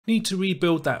Need to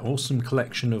rebuild that awesome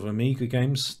collection of Amiga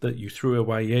games that you threw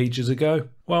away ages ago?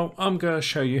 Well, I'm going to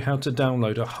show you how to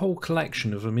download a whole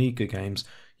collection of Amiga games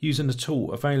using a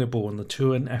tool available on the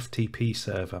Turin FTP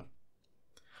server.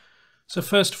 So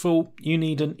first of all, you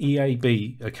need an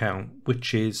EAB account,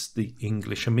 which is the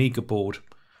English Amiga board.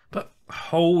 But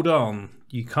hold on,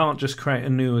 you can't just create a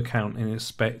new account and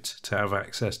expect to have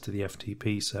access to the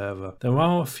FTP server. There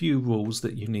are a few rules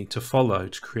that you need to follow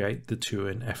to create the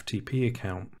Turin FTP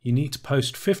account. You need to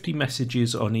post 50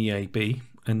 messages on EAB,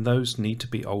 and those need to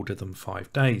be older than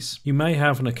 5 days. You may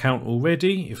have an account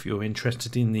already if you're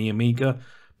interested in the Amiga,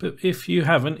 but if you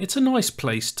haven't, it's a nice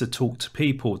place to talk to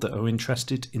people that are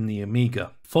interested in the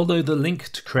Amiga. Follow the link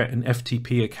to create an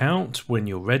FTP account when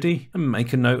you're ready, and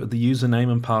make a note of the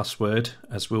username and password,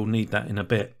 as we'll need that in a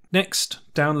bit. Next,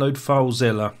 download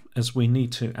FileZilla, as we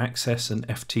need to access an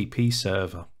FTP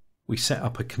server. We set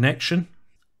up a connection,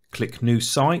 click New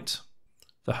Site,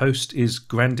 the host is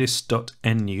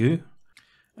grandis.nu,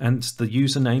 and the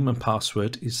username and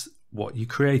password is what you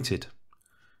created.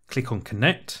 Click on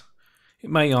Connect. It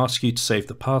may ask you to save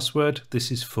the password.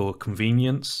 This is for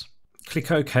convenience. Click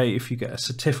OK if you get a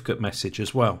certificate message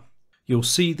as well. You'll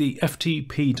see the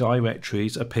FTP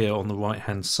directories appear on the right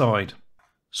hand side.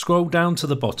 Scroll down to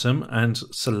the bottom and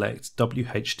select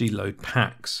WHD Load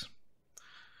Packs.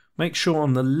 Make sure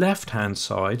on the left hand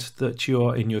side that you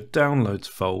are in your Downloads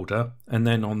folder, and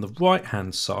then on the right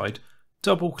hand side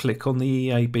double click on the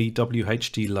EAB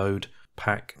WHD Load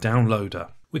Pack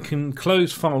downloader. We can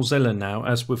close FileZilla now,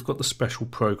 as we've got the special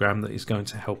program that is going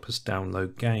to help us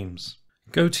download games.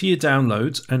 Go to your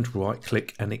downloads and right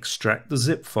click and extract the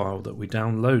zip file that we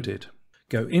downloaded.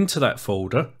 Go into that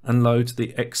folder and load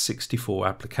the x64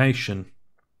 application.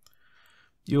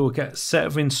 You'll get a set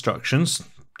of instructions,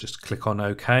 just click on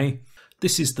OK.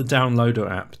 This is the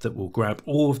downloader app that will grab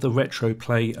all of the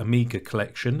RetroPlay Amiga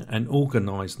collection and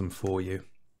organise them for you.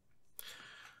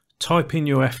 Type in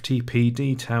your FTP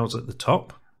details at the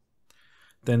top.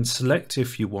 Then select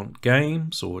if you want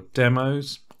games or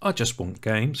demos. I just want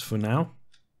games for now.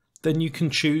 Then you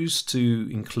can choose to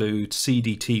include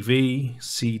CDTV,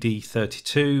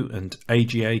 CD32 and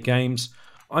AGA games.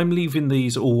 I'm leaving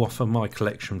these all off of my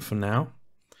collection for now.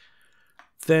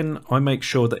 Then I make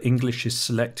sure that English is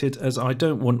selected, as I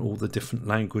don't want all the different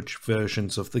language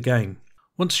versions of the game.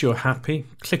 Once you're happy,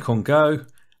 click on Go,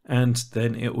 and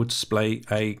then it will display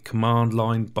a command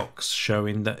line box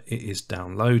showing that it is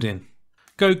downloading.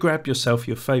 Go grab yourself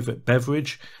your favourite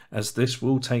beverage, as this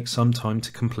will take some time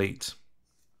to complete.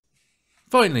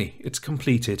 Finally, it's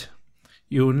completed.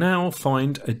 You'll now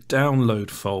find a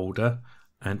download folder,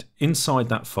 and inside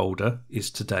that folder is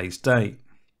today's date.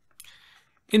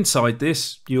 Inside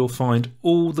this, you'll find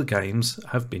all the games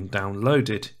have been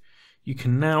downloaded. You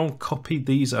can now copy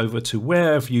these over to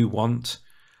wherever you want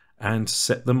and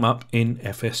set them up in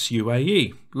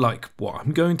FSUAE, like what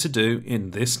I'm going to do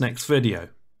in this next video.